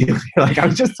that to you. Like, I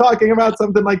was just talking about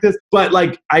something like this, but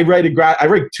like I write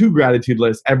 2 gratitude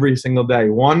lists every single day.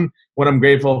 One, what I'm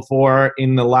grateful for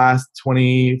in the last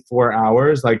 24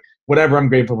 hours, like whatever I'm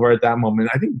grateful for at that moment.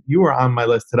 I think you were on my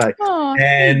list today.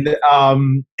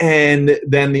 Aww. And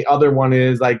then the other one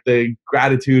is like the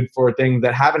gratitude for things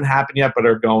that haven't happened yet but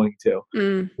are going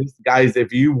to. Guys,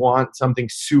 if you want something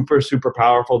super, super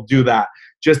powerful, do that.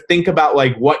 Just think about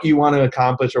like what you want to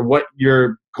accomplish, or what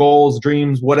your goals,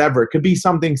 dreams, whatever. It could be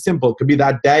something simple. It could be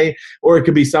that day, or it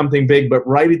could be something big, but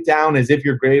write it down as if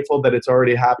you're grateful that it's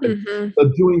already happened. So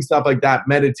doing stuff like that,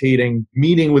 meditating,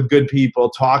 meeting with good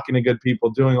people, talking to good people,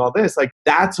 doing all this, like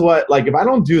that's what, like, if I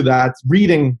don't do that,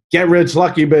 reading Get Rich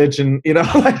Lucky Bitch and,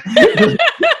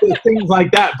 like, things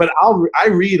like that. But I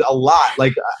read a lot.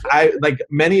 Like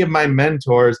many of my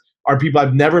mentors are people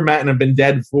I've never met and have been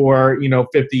dead for,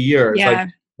 50 years. Yeah. Like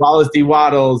Wallace D.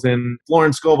 Wattles and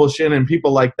Florence Scovel Shinn and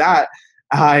people like that.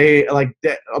 I like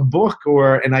a book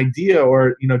or an idea,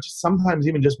 or, just sometimes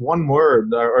even just one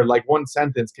word or like one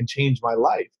sentence can change my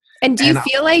life. And do you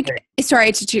feel like,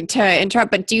 sorry to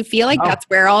interrupt, but do you feel like that's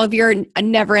where all of your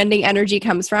never-ending energy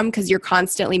comes from? Because you're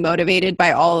constantly motivated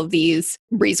by all of these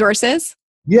resources?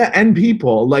 Yeah, and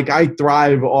people, like, I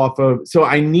thrive off of, so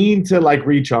I need to like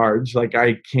recharge. Like,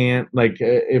 I can't, like,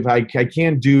 if I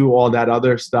can't do all that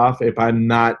other stuff if I'm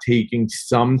not taking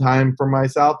some time for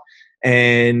myself.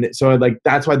 And so like,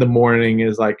 that's why the morning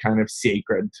is like kind of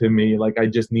sacred to me. Like, I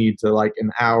just need to like an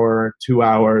hour, 2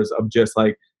 hours of just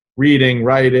like reading,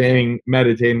 writing,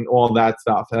 meditating, all that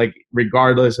stuff, like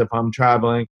regardless if I'm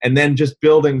traveling, and then just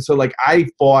building. So like, I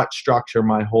fought structure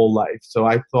my whole life. So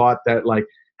I thought that like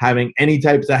having any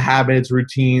types of habits,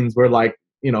 routines were like,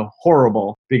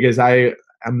 horrible, because I'm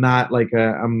not like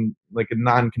I'm like a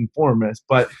nonconformist.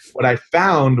 But what I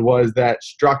found was that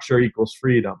structure equals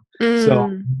freedom.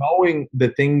 So knowing the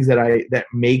things that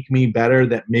make me better,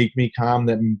 that make me calm,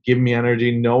 that give me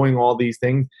energy, knowing all these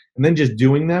things, and then just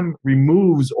doing them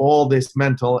removes all this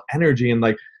mental energy and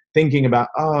like thinking about,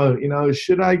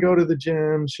 should I go to the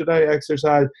gym? Should I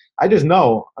exercise? I just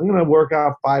know I'm going to work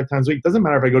out 5 times a week. Doesn't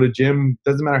matter if I go to gym.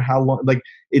 Doesn't matter how long. Like,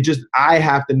 it just, I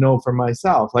have to know for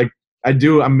myself. Like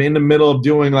I'm in the middle of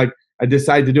doing, like, I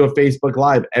decide to do a Facebook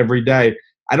Live every day.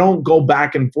 I don't go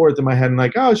back and forth in my head and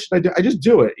like, oh, should I do? I just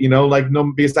do it,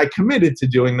 no, because I committed to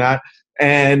doing that.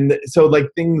 And so like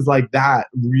things like that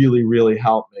really, really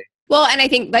help me. Well, and I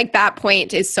think like that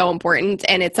point is so important.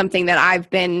 And it's something that I've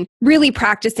been really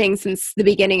practicing since the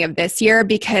beginning of this year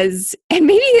because, and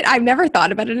maybe I've never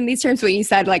thought about it in these terms, when you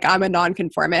said like, I'm a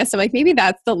nonconformist. I'm like, maybe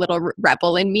that's the little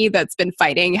rebel in me that's been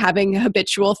fighting having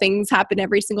habitual things happen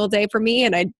every single day for me.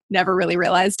 And I never really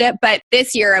realized it. But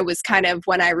this year it was kind of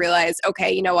when I realized,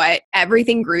 okay, you know what?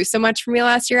 Everything grew so much for me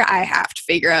last year. I have to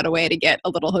figure out a way to get a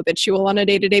little habitual on a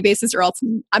day-to-day basis or else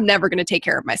I'm never going to take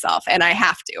care of myself and I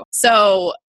have to.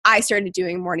 So I started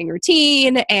doing morning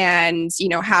routine and,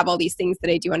 have all these things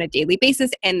that I do on a daily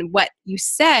basis. And what you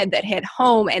said that hit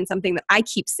home and something that I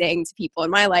keep saying to people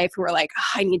in my life who are like,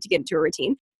 oh, I need to get into a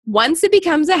routine. Once it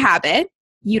becomes a habit,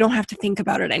 you don't have to think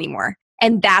about it anymore.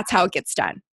 And that's how it gets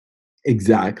done.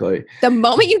 Exactly. The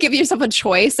moment you give yourself a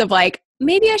choice of like,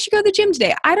 maybe I should go to the gym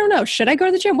today. I don't know. Should I go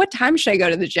to the gym? What time should I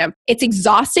go to the gym? It's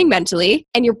exhausting mentally.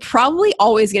 And you're probably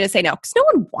always going to say no because no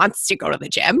one wants to go to the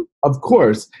gym. Of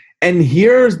course. And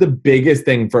here's the biggest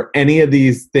thing for any of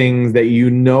these things that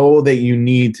you know that you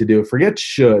need to do. Forget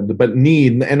should, but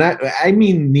need. And I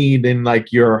mean need in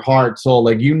like your heart, soul.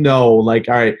 Like, like,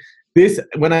 all right,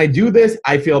 when I do this,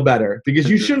 I feel better. Because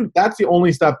you shouldn't, that's the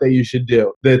only stuff that you should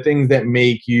do. The things that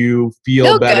make you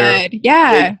feel better. Good.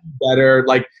 Yeah. Better.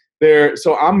 Like,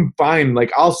 so I'm fine.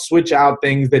 Like I'll switch out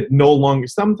things that no longer,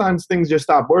 sometimes things just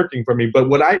stop working for me. But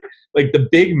the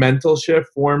big mental shift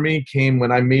for me came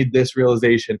when I made this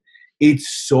realization.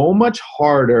 It's so much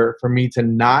harder for me to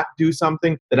not do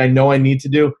something that I know I need to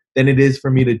do than it is for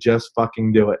me to just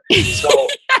fucking do it. So,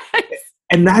 yes.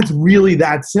 And that's really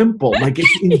that simple. Like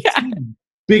it's insane. Yeah.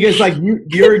 Because like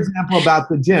your example about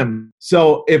the gym.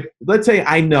 So if let's say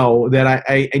I know that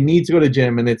I need to go to the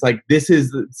gym and it's like this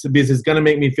is going to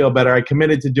make me feel better. I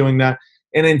committed to doing that.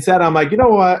 And instead I'm like, you know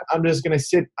what? I'm just going to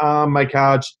sit on my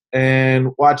couch and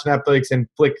watch Netflix and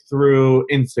flick through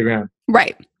Instagram.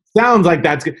 Right. Sounds like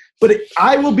that's good. But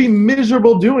I will be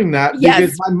miserable doing that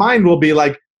because my mind will be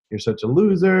like, you're such a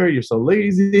loser. You're so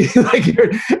lazy.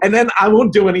 And then I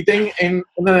won't do anything. And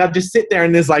then I'll just sit there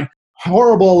in this like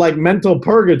horrible like mental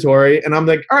purgatory. And I'm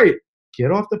like, all right, get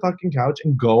off the fucking couch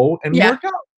and go and work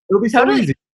out. It'll be so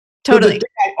easy. Totally. But the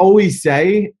thing I always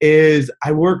say is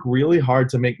I work really hard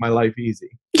to make my life easy.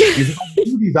 Because if I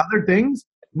do these other things,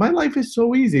 my life is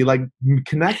so easy. Like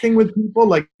connecting with people,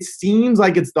 like it seems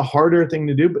like it's the harder thing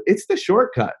to do, but it's the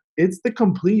shortcut. It's the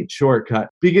complete shortcut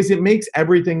because it makes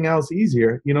everything else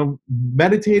easier.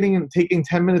 Meditating and taking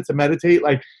 10 minutes to meditate,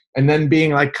 like, and then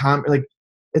being like,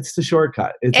 it's the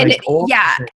shortcut. It's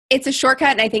it's a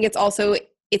shortcut. And I think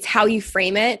it's how you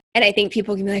frame it. And I think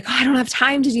people can be like, oh, I don't have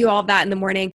time to do all of that in the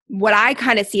morning. What I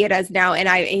kind of see it as now, and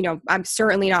I'm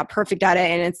certainly not perfect at it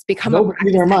and it's become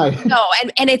neither am I. No,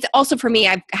 and it's also for me,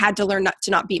 I've had to learn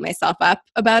to not beat myself up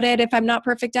about it if I'm not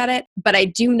perfect at it. But I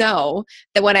do know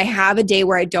that when I have a day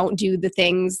where I don't do the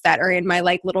things that are in my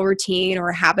like little routine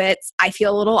or habits, I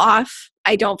feel a little off.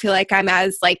 I don't feel like I'm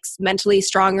as like mentally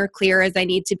strong or clear as I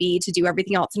need to be to do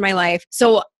everything else in my life.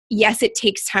 So yes, it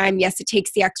takes time. Yes, it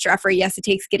takes the extra effort. Yes, it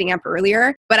takes getting up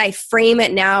earlier. But I frame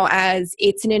it now as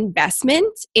it's an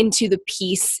investment into the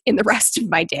peace in the rest of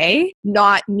my day,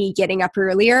 not me getting up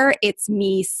earlier. It's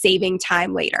me saving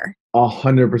time later.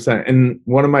 100%. And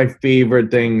one of my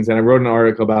favorite things, and I wrote an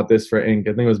article about this for Inc.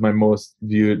 I think it was my most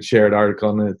shared article.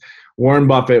 And Warren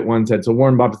Buffett once said, so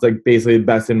Warren Buffett's like basically the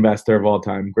best investor of all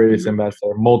time, greatest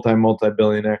investor,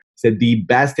 multi-billionaire, said the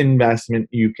best investment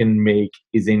you can make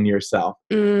is in yourself.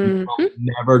 You will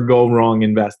never go wrong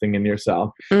investing in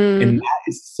yourself. And that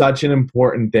is such an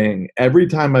important thing. Every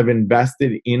time I've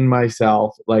invested in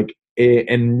myself,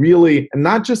 and really, and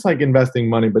not just like investing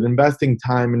money, but investing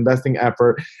time, investing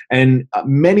effort, and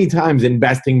many times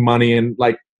investing money in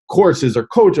like courses or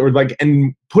coach or like,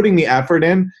 and putting the effort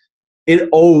in, it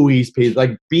always pays.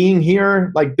 Like being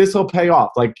here, like this will pay off.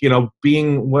 Like,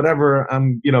 being whatever,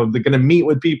 they're going to meet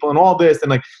with people and all this, and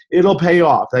like, it'll pay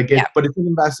off. But it's an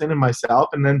investment in myself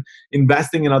and then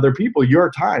investing in other people,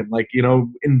 your time,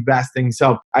 investing.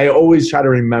 So I always try to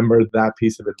remember that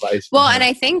piece of advice. Well, and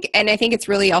I think it's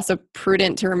really also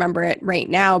prudent to remember it right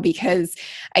now because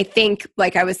I think,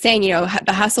 like I was saying,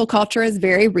 the hustle culture is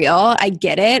very real. I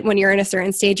get it when you're in a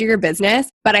certain stage of your business,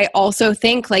 but I also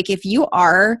think like if you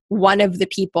are one of the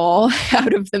people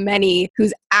out of the many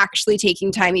who's actually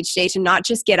taking time each day to not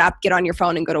just get up, get on your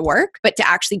phone and go to work, but to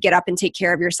actually get up and take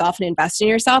care of yourself and invest in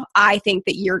yourself, I think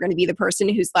that you're going to be the person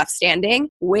who's left standing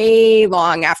way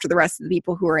long after the rest of the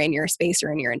people who are in your space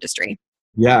or in your industry.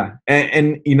 Yeah.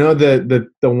 And the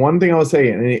one thing I'll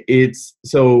say, and it's,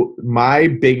 so my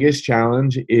biggest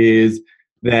challenge is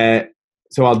that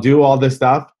so I'll do all this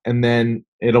stuff and then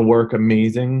it'll work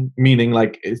amazing. Meaning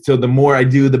like, so the more I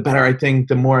do, the better I think,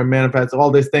 the more I manifest all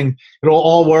this thing, it'll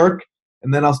all work.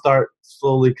 And then I'll start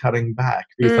slowly cutting back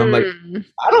because I'm like,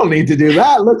 I don't need to do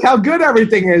that. Look how good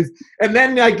everything is. And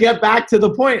then I get back to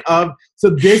the point of, so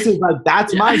this is like,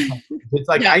 that's my challenge. It's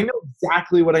like, I know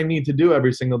exactly what I need to do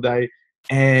every single day.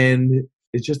 And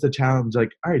it's just a challenge.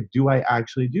 Like, all right, do I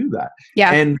actually do that?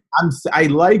 Yeah. And I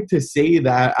like to say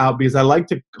that out because I like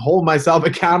to hold myself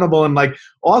accountable. And like,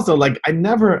 also like, I've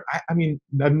never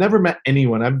met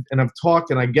anyone. I've talked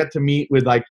and I get to meet with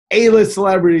like A-list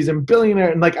celebrities and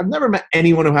billionaires. And like, I've never met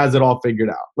anyone who has it all figured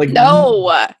out. Like, no,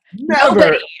 never.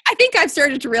 Nobody. I think I've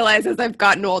started to realize as I've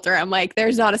gotten older, I'm like,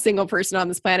 there's not a single person on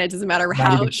this planet. It doesn't matter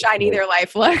how shiny their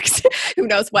life looks. Who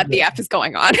knows what the F is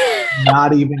going on?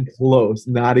 Not even close.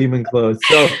 Not even close.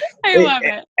 So I love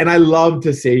it. And I love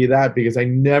to say that because I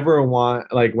never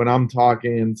want, like when I'm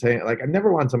talking and saying, like, I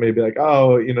never want somebody to be like,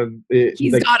 oh, you know,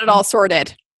 he's like, got it all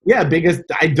sorted. Yeah, because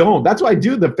I don't. That's why I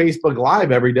do the Facebook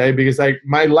Live every day because like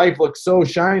my life looks so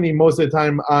shiny most of the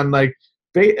time on like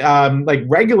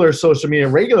regular social media,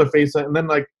 regular Facebook, and then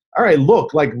like, all right,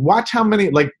 look, like watch how many,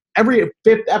 like every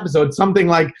fifth episode, something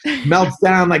like melts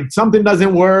down, like something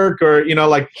doesn't work, or you know,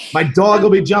 like my dog will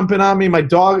be jumping on me, my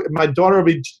daughter will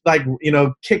be like, you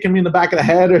know, kicking me in the back of the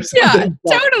head or something.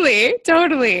 Yeah,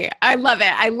 totally. I love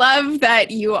it. I love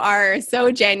that you are so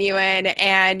genuine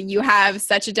and you have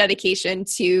such a dedication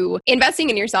to investing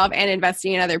in yourself and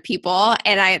investing in other people.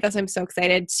 And I'm so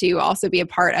excited to also be a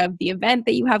part of the event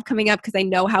that you have coming up because I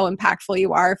know how impactful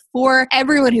you are for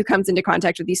everyone who comes into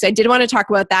contact with you. So I did want to talk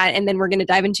about that, and then we're going to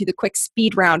dive into the quick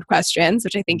speed round questions,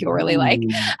 which I think you'll really like.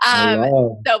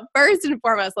 So first and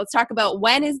foremost, let's talk about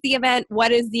when is the event,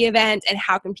 what is the event, and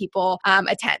how can people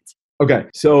attend? Okay,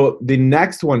 so the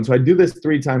next one, so I do this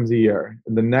 3 times a year.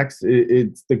 The next,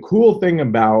 it's the cool thing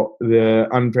about the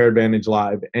Unfair Advantage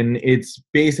Live, and it's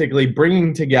basically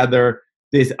bringing together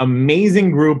this amazing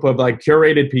group of like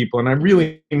curated people. And I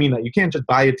really mean that. You can't just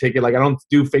buy a ticket. Like I don't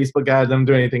do Facebook ads. I don't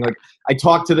do anything. Like I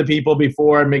talk to the people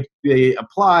before they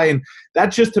apply. And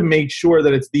that's just to make sure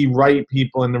that it's the right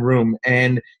people in the room.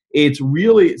 And it's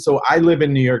really, so I live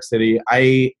in New York City.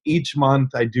 Each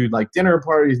month I do like dinner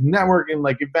parties, networking,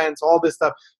 like events, all this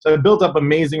stuff. So I built up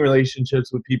amazing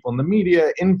relationships with people in the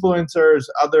media, influencers,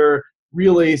 other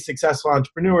really successful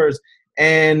entrepreneurs.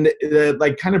 And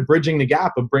like kind of bridging the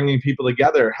gap of bringing people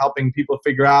together, helping people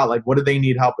figure out like what do they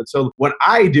need help with. So what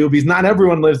I do, because not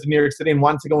everyone lives in New York City and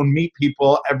wants to go and meet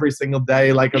people every single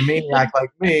day like a maniac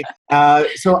like me.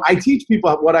 So I teach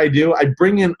people what I do. I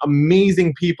bring in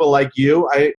amazing people like you.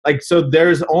 So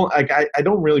there's only like I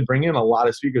don't really bring in a lot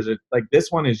of speakers. Like this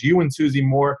one is you and Susie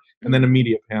Moore, and then a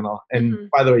media panel. And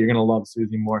by the way, you're gonna love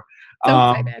Susie Moore.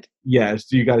 So excited. Yeah,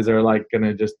 so you guys are like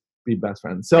gonna just be best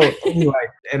friends. So anyway,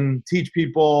 and teach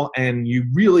people, and you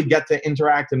really get to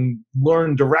interact and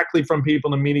learn directly from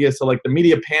people in the media. So like the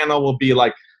media panel will be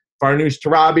like Farnoosh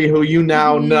Torabi, who you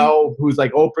now know, who's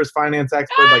like Oprah's finance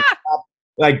expert,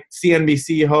 like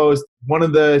CNBC host, one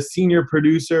of the senior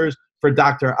producers for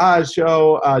Dr. Oz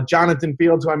show, Jonathan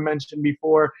Fields, who I mentioned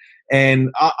before,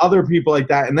 and other people like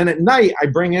that. And then at night,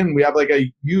 we have like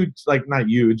a huge, like not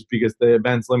huge because the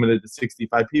event's limited to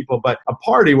 65 people, but a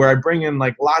party where I bring in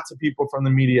like lots of people from the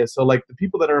media. So like the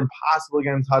people that are impossible to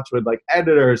get in touch with, like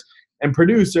editors and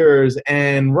producers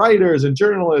and writers and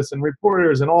journalists and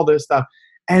reporters and all this stuff.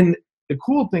 And the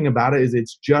cool thing about it is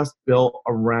it's just built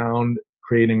around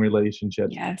creating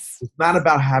relationships. Yes. It's not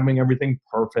about having everything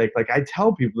perfect. Like I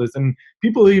tell people this, and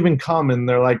people even come and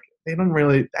they're like, they don't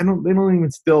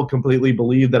even still completely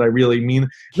believe that I really mean.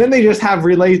 Then they just have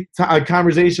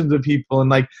conversations with people and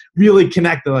like really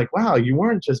connect. They're like, wow, you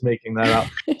weren't just making that up.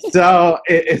 So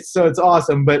it's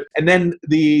awesome. And then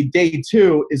the day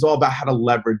 2 is all about how to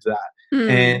leverage that.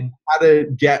 And how to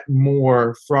get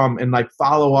more from and like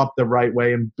follow up the right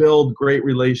way and build great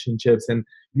relationships. And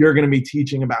you're going to be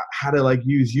teaching about how to like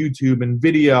use YouTube and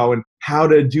video and how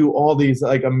to do all these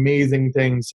like amazing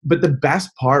things. But the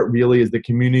best part really is the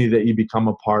community that you become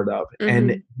a part of.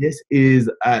 And this is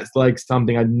like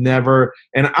something I'd never,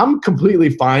 and I'm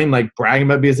completely fine like bragging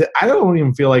about because I don't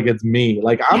even feel like it's me.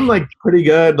 Like I'm like pretty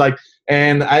good. Like,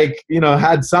 and I,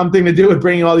 had something to do with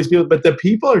bringing all these people, but the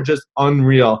people are just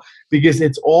unreal because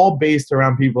it's all based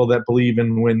around people that believe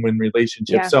in win-win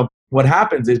relationships. Yeah. So what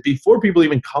happens is before people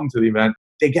even come to the event,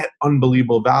 they get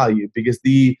unbelievable value because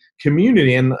the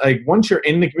community, and like once you're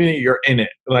in the community, you're in it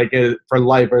like for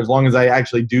life, or as long as I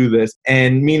actually do this.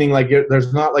 And meaning like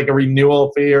there's not like a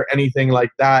renewal fee or anything like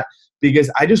that,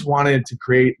 because I just wanted to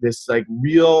create this like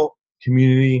real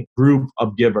community group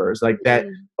of givers like that,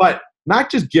 but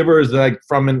not just givers like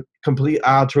from an complete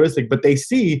altruistic, but they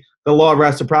see the law of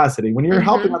reciprocity. When you're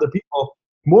helping other people,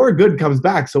 more good comes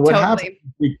back. So what happens?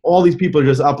 All these people are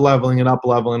just up leveling and up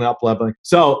leveling and up leveling.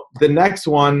 So the next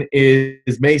one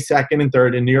is May 2nd and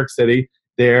 3rd in New York City.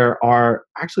 There are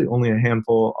actually only a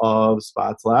handful of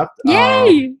spots left.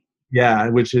 Yay! Yeah,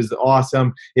 which is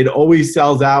awesome. It always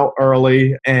sells out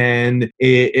early, and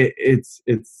it is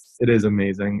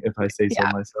amazing, if I say so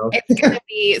myself. It's going to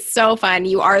be so fun.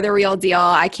 You are the real deal.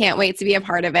 I can't wait to be a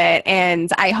part of it. And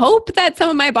I hope that some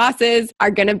of my bosses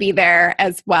are going to be there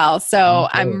as well. So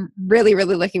I'm really,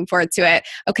 really looking forward to it.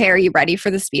 Okay, are you ready for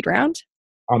the speed round?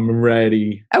 I'm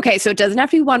ready. Okay, so it doesn't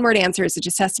have to be one word answers. It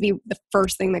just has to be the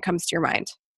first thing that comes to your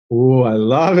mind. Ooh, I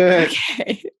love it.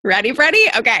 Okay. Ready, Freddie?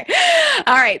 Okay.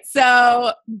 All right.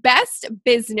 So best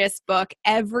business book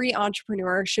every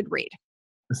entrepreneur should read.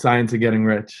 The Science of Getting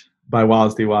Rich by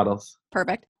Wallace D. Wattles.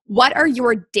 Perfect. What are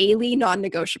your daily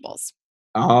non-negotiables?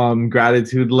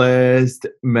 Gratitude list,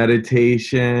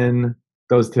 meditation,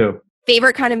 those two.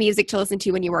 Favorite kind of music to listen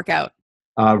to when you work out?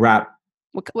 Rap.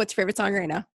 What's your favorite song right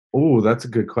now? Oh, that's a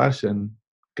good question.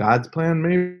 God's Plan,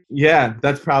 maybe? Yeah,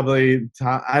 that's probably,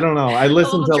 I don't know. I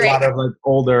listen to a lot of like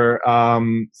older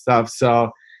stuff.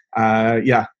 So,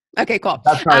 yeah. Okay, cool.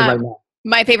 That's probably right now.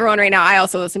 My favorite one right now, I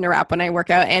also listen to rap when I work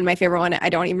out. And my favorite one, I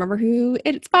don't even remember who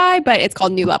it's by, but it's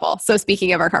called New Level. So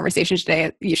speaking of our conversation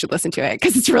today, you should listen to it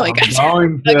because it's really good.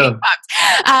 Okay,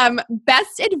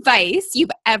 best advice you've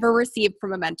ever received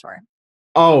from a mentor?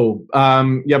 You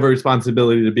have a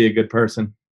responsibility to be a good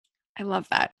person. I love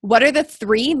that. What are the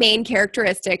 3 main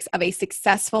characteristics of a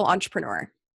successful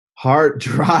entrepreneur? Heart,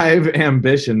 drive,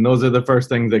 ambition. Those are the first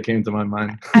things that came to my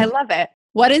mind. I love it.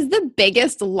 What is the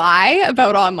biggest lie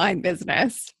about online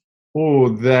business?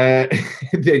 Oh, that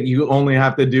you only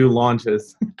have to do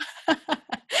launches.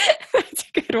 That's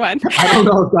a good one. I don't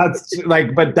know if that's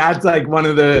but that's one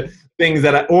of the things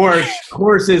or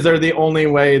courses are the only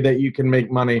way that you can make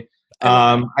money.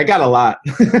 I got a lot.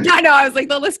 I know. I was like,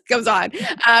 the list goes on.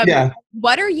 Yeah.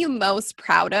 What are you most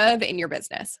proud of in your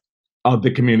business?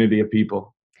 The community of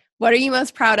people. What are you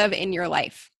most proud of in your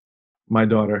life? My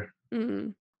daughter.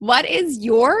 Mm-hmm. What is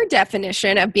your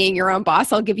definition of being your own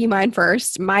boss? I'll give you mine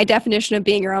first. My definition of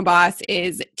being your own boss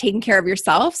is taking care of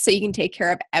yourself so you can take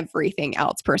care of everything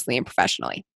else personally and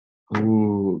professionally.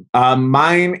 Ooh.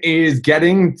 Mine is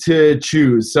getting to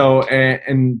choose. So,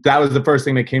 and that was the first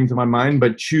thing that came to my mind,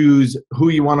 but choose who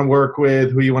you want to work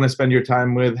with, who you want to spend your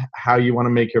time with, how you want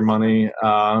to make your money.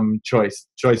 Choice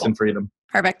and freedom.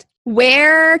 Perfect.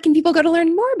 Where can people go to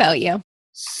learn more about you?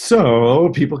 So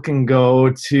people can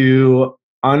go to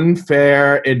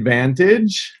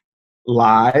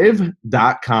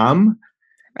unfairadvantagelive.com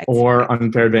or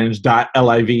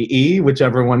unfairadvantage.live,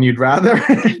 whichever one you'd rather.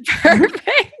 Perfect.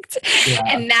 Yeah.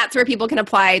 And that's where people can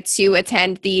apply to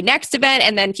attend the next event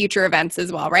and then future events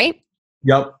as well, right?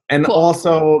 Yep. And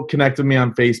also connect with me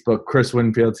on Facebook, Chris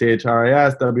Winfield,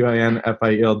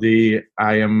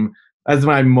 ChrisWinfield. That's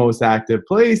my most active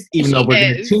place, even though we're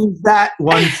going to change that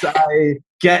once I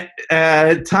get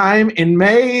time in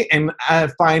May and I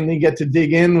finally get to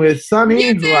dig in with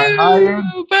Sunny, who I hired.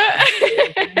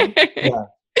 Yeah.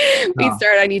 We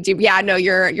start on YouTube. Yeah, no,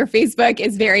 your Facebook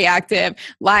is very active.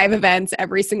 Live events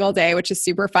every single day, which is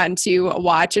super fun to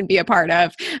watch and be a part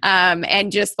of.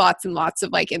 And just lots and lots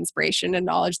of inspiration and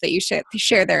knowledge that you share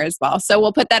there as well. So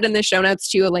we'll put that in the show notes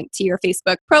too, a link to your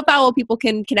Facebook profile where people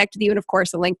can connect with you. And of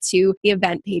course, a link to the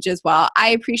event page as well. I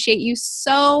appreciate you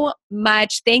so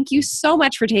much. Thank you so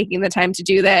much for taking the time to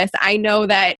do this. I know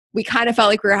that we kind of felt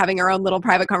like we were having our own little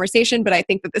private conversation, but I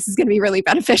think that this is going to be really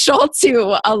beneficial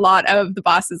to a lot of the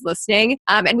bosses listening.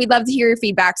 And we'd love to hear your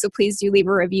feedback. So please do leave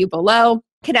a review below.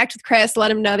 Connect with Chris. Let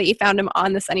him know that you found him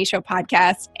on the Sunny Show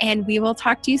podcast. And we will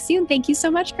talk to you soon. Thank you so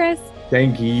much, Chris.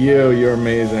 Thank you. You're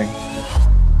amazing.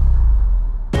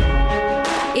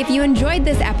 If you enjoyed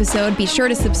this episode, be sure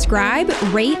to subscribe,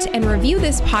 rate, and review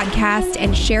this podcast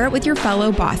and share it with your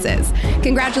fellow bosses.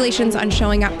 Congratulations on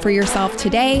showing up for yourself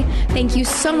today. Thank you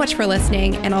so much for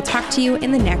listening, and I'll talk to you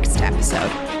in the next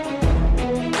episode.